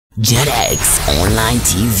JetX Online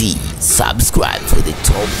TV. Subscribe for the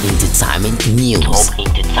top entertainment news.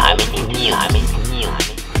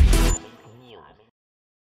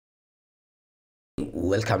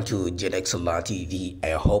 Welcome to JetX Online TV. I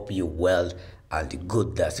hope you're well and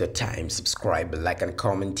good. That's your time. Subscribe, like, and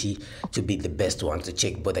comment to be the best one to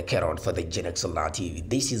check both the count for the JetX Online TV.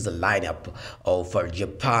 This is the lineup of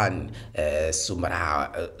Japan,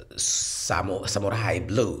 Samurai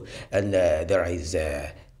Blue, and there is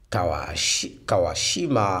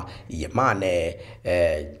Kawashima, Yamane,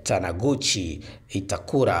 Taniguchi,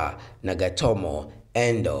 Itakura, Nagatomo,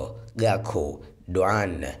 Endo, Gakko,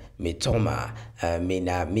 Doan, Mitoma,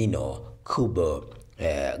 Minamino, Kubo,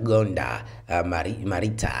 Gonda,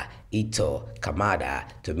 Marita, Ito, Kamada,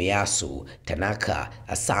 Tomiyasu, Tanaka,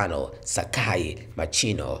 Asano, Sakai,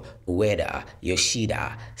 Machino, Ueda,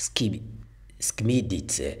 Yoshida,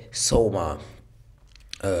 Skimidit, Soma,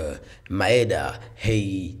 Maeda,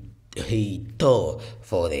 Heito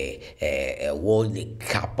for the World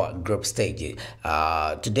Cup group stage.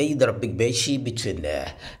 Today there are big matches between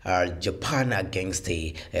Japan against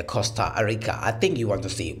the Costa Rica. I think you want to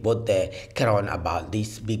see what the count about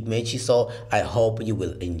these big matches, so I hope you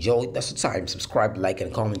will enjoy. That's the time. Subscribe, like,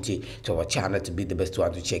 and comment to our channel to be the best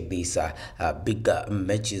one to check these big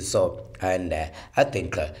matches. So and I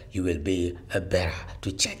think you will be better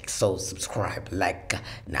to check. So subscribe, like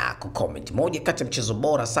na kucomment. Moja kati ya mchezo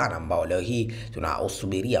bora sana ambao leo hii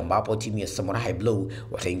tunausubiria, ambapo timu ya Samurai Blue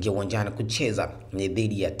wataingia uwanjani kucheza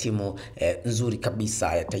dhidi ya timu nzuri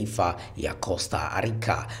kabisa ya taifa ya Costa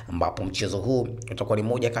Rica, ambapo mchezo huu utakuwa ni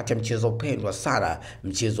moja kati ya mchezo pendwa sana,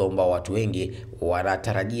 mchezo ambao watu wengi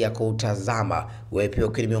wanatarajia kuutazama. Wewe pia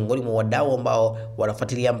ukiwa miongoni mwa wadau ambao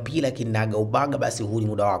wanafuatilia mpira kinaga ubaga, basi huu ni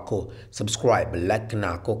muda wako. Subscribe, like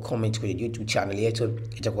na comment kwenye YouTube channel yetu.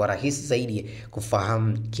 Itakuwa rahisi zaidi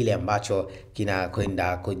kufahamu kile ambacho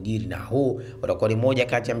kinakwenda kujiri, na huu utakuwa ni moja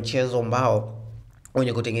kati ya mchezo ambao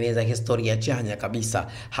wenye kutengeneza historia chanya kabisa,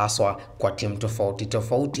 haswa kwa timu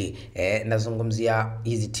tofauti. Nazungumzia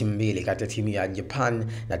hizi timu mbili, kati ya timu ya Japan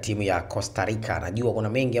na timu ya Costa Rica. Najua kuna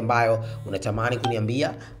mengi ambayo unatamani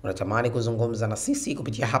kuniambia, unatamani kuzungumza na sisi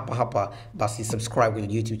kupitia hapa, basi subscribe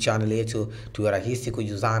kwenye YouTube channel yetu. Tuwe rahisi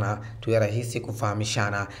kujuzana, tuwe rahisi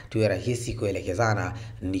kufahamishana, tuwe rahisi kuelekezana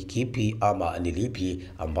ni kipi ama ni lipi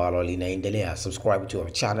ambalo linaendelea. Subscribe to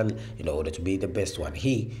our channel in order to be the best one.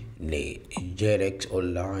 Hii ni JetX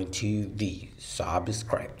Online TV.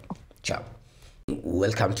 Subscribe. Ciao.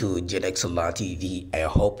 Welcome to JetX Online TV. I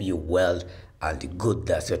hope you're well and good.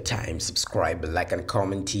 That's your time. Subscribe, like, and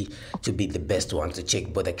comment to be the best one to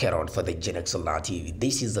check both the count for the JetX Online TV.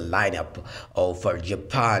 This is the lineup of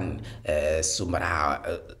Japan,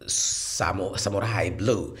 Samurai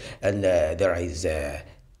Blue, and there is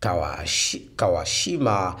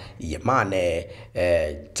Kawashima, Yamane,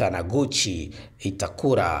 Taniguchi,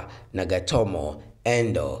 Itakura, Nagatomo,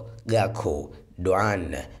 Endo, Gakko,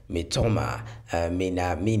 Doan, Mitoma,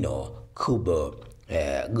 Minamino, Kubo,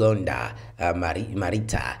 Gonda,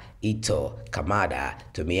 Marita, Ito, Kamada,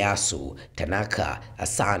 Tomiyasu, Tanaka,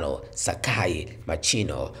 Asano, Sakai,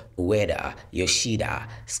 Machino, Ueda, Yoshida,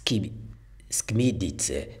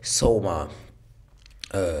 Skimidit, Soma,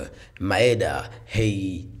 Maeda,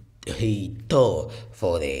 Heito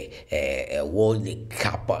for the World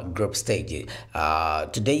Cup group stage.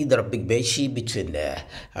 Today there are big matches between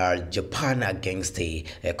Japan against the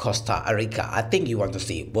Costa Rica. I think you want to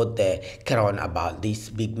see what the count about these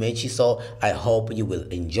big matches, so I hope you will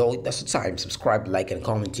enjoy. That's the time. Subscribe, like, and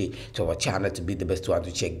comment to our channel to be the best one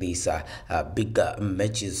to check these big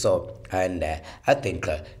matches. So and I think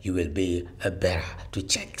you will be better to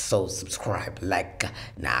check. So subscribe, like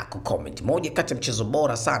na kucomment. Moja kati ya mchezo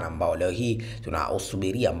bora sana ambao leo hii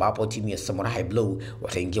tunausubiria, ambapo timu ya Samurai Blue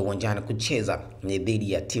wataingia uwanjani kucheza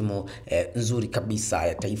dhidi ya timu nzuri kabisa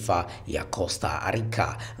ya taifa ya Costa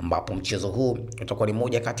Rica, ambapo mchezo huu utakuwa ni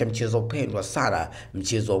moja kati ya mchezo pendwa sana,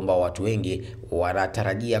 mchezo ambao watu wengi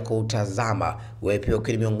wanatarajia kuutazama. Wewe pia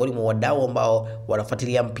ukiwa miongoni mwa wadau ambao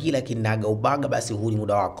wanafuatilia mpira kinaga ubaga, basi huu ni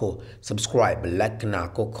muda wako. Subscribe, like na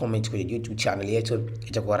comment kwenye YouTube channel yetu.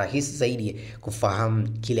 Itakuwa rahisi zaidi kufahamu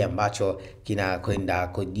kile ambacho kinakwenda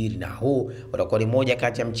kujiri, na huu utakuwa ni moja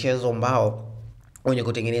kati ya mchezo ambao wenye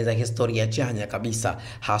kutengeneza historia chanya kabisa,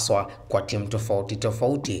 haswa kwa timu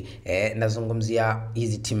tofauti. Nazungumzia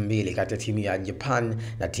hizi timu mbili, kati ya timu ya Japan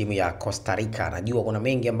na timu ya Costa Rica. Najua kuna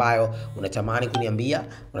mengi ambayo unatamani kuniambia,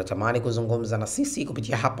 unatamani kuzungumza na sisi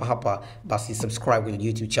kupitia hapa, basi subscribe kwenye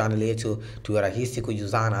YouTube channel yetu. Tuwe rahisi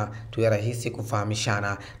kujuzana, tuwe rahisi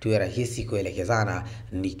kufahamishana, tuwe rahisi kuelekezana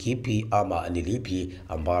ni kipi ama ni lipi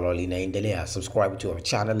ambalo linaendelea. Subscribe to our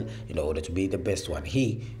channel in order to be the best one.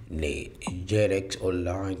 Hii ni Genex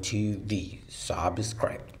Online TV.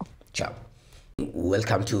 Subscribe. Ciao.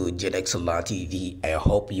 Welcome to Genex Online TV. I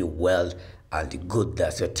hope you're well and good.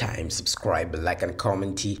 That's your time. Subscribe, like, and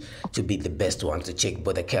comment to be the best one to check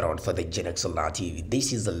both the count for the Genex Online TV.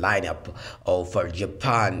 This is the lineup of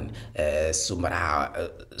Japan,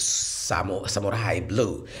 Samurai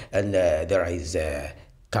Blue, and there is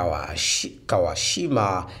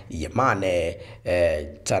Kawashima, Yamane,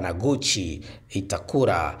 Tanaguchi,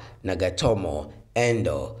 Itakura, Nagatomo,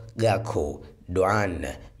 Endo, Gakko, Doan,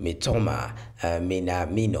 Mitoma,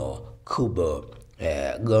 Minamino, Kubo,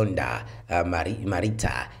 Gonda,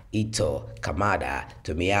 Marita, Ito, Kamada,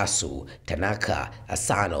 Tomiyasu, Tanaka,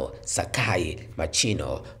 Asano, Sakai,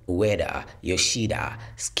 Machino, Ueda, Yoshida,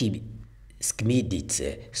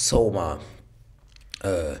 Skimidit, Soma,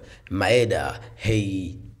 Maeda,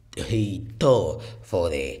 Heito for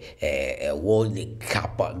the World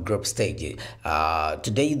Cup group stage.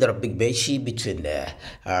 Today there are big matches between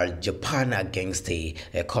Japan against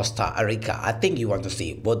Costa Rica. I think you want to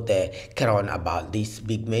see what the on about this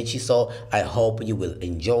big match, so I hope you will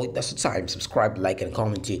enjoy. That's the time. Subscribe, like, and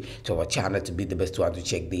comment to our channel to be the best one to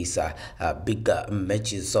check these big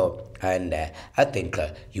matches. So and I think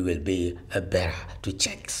you will be better to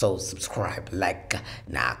check. So subscribe, like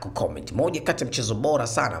na kucomment. Moja kati ya mchezo bora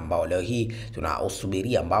sana ambao leo hii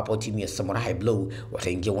tunausubiria, ambapo timu ya Samurai Blue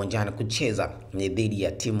wataingia uwanjani kucheza dhidi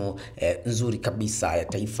ya timu nzuri kabisa ya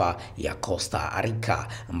taifa ya Costa Rica,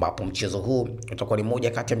 ambapo mchezo huu utakuwa ni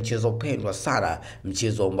moja kati ya mchezo pendwa sana,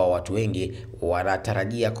 mchezo ambao watu wengi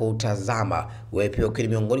wanatarajia kuutazama. Wewe pia ukiwa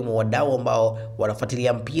miongoni mwa wadau ambao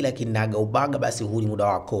wanafuatilia mpira kinaga ubaga, basi huu ni muda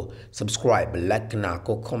wako. Subscribe, like na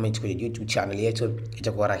comment kwenye YouTube channel yetu.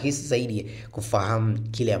 Itakuwa rahisi zaidi kufahamu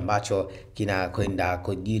kile ambacho kinakwenda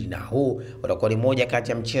kujiri, na huu utakuwa ni moja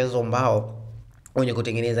kati ya mchezo ambao wenye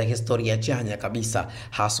kutengeneza historia chanya kabisa,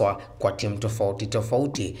 haswa kwa timu tofauti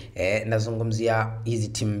tofauti. Nazungumzia hizi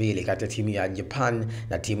timu mbili, kati ya timu ya Japan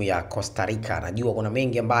na timu ya Costa Rica. Najua kuna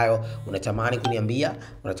mengi ambayo unatamani kuniambia,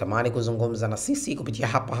 unatamani kuzungumza na sisi kupitia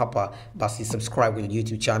hapa, basi subscribe kwenye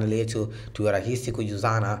YouTube channel yetu, tuwe rahisi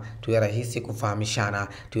kujuzana, tuwe rahisi kufahamishana,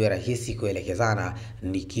 tuwe rahisi kuelekezana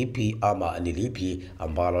ni kipi ama ni lipi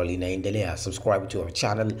ambalo linaendelea. Subscribe to our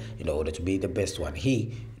channel in order to be the best one.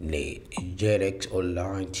 Hii ni Genex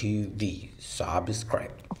Online TV.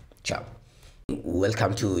 Subscribe. Ciao.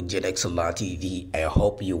 Welcome to Genex Online TV. I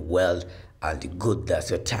hope you're well and good. That's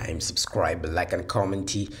your time. Subscribe, like, and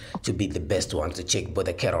comment to be the best one to check both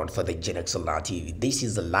the count for the Genex Online TV. This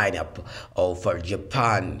is the lineup of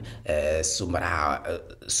Japan,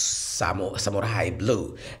 Samurai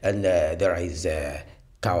Blue, and there is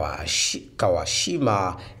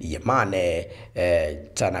Kawashima, Yamane,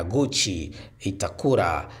 Tanaguchi,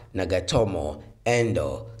 Itakura, Nagatomo,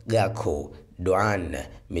 Endo, Gakko, Doan,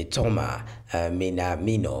 Mitoma,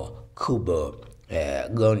 Minamino, Kubo,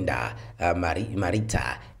 Gonda,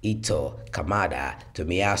 Marita, Ito, Kamada,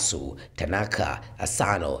 Tomiyasu, Tanaka,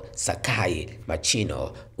 Asano, Sakai,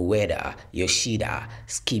 Machino, Ueda, Yoshida,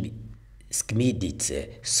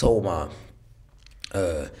 Skimidit, Soma,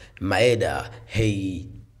 Maeda,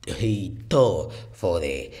 Heito for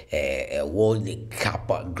the World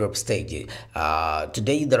Cup group stage.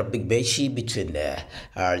 Today there are big matches between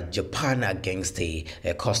Japan against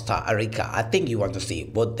Costa Rica. I think you want to see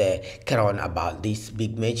what the on about this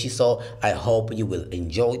big match, so I hope you will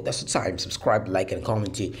enjoy. That's the time. Subscribe, like, and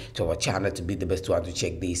comment to our channel to be the best one to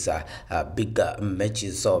check these big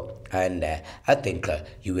matches. So and I think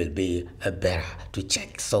you will be better to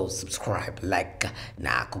check. So subscribe, like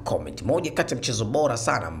na kucomment. Moja kati ya mchezo bora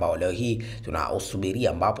sana ambao leo hii tunausubiria,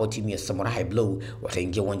 ambapo timu ya Samurai Blue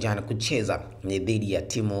wataingia uwanjani kucheza dhidi ya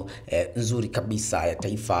timu nzuri kabisa ya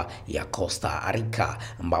taifa ya Costa Rica,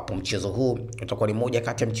 ambapo mchezo huu utakuwa ni moja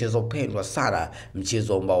kati ya mchezo pendwa sana,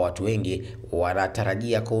 mchezo ambao watu wengi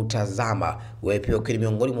wanatarajia kuutazama. Wewe pia ukiwa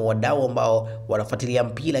miongoni mwa wadau ambao wanafuatilia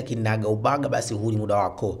mpira kinaga ubaga, basi huu ni muda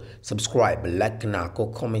wako. Subscribe, like na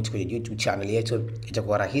comment kwenye YouTube channel yetu.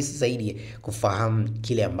 Itakuwa rahisi zaidi kufahamu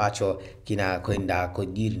kile ambacho kinakwenda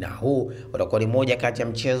kujiri, na huu utakuwa ni moja kati ya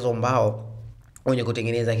mchezo ambao wenye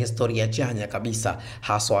kutengeneza historia chanya kabisa,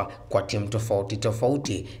 haswa kwa timu tofauti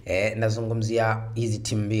tofauti. Nazungumzia hizi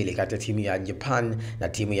timu mbili, kati ya timu ya Japan na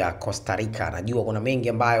timu ya Costa Rica. Najua kuna mengi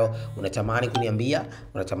ambayo unatamani kuniambia,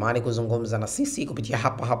 unatamani kuzungumza na sisi kupitia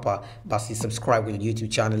hapa, basi subscribe kwenye YouTube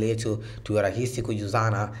channel yetu, tuwe rahisi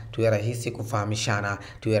kujuzana, tuwe rahisi kufahamishana,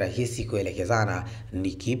 tuwe rahisi kuelekezana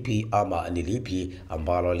ni kipi ama ni lipi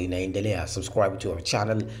ambalo linaendelea. Subscribe to our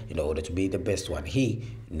channel in order to be the best one. Hii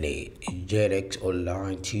ni Genex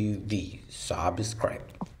Online TV. Subscribe.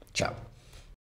 Ciao.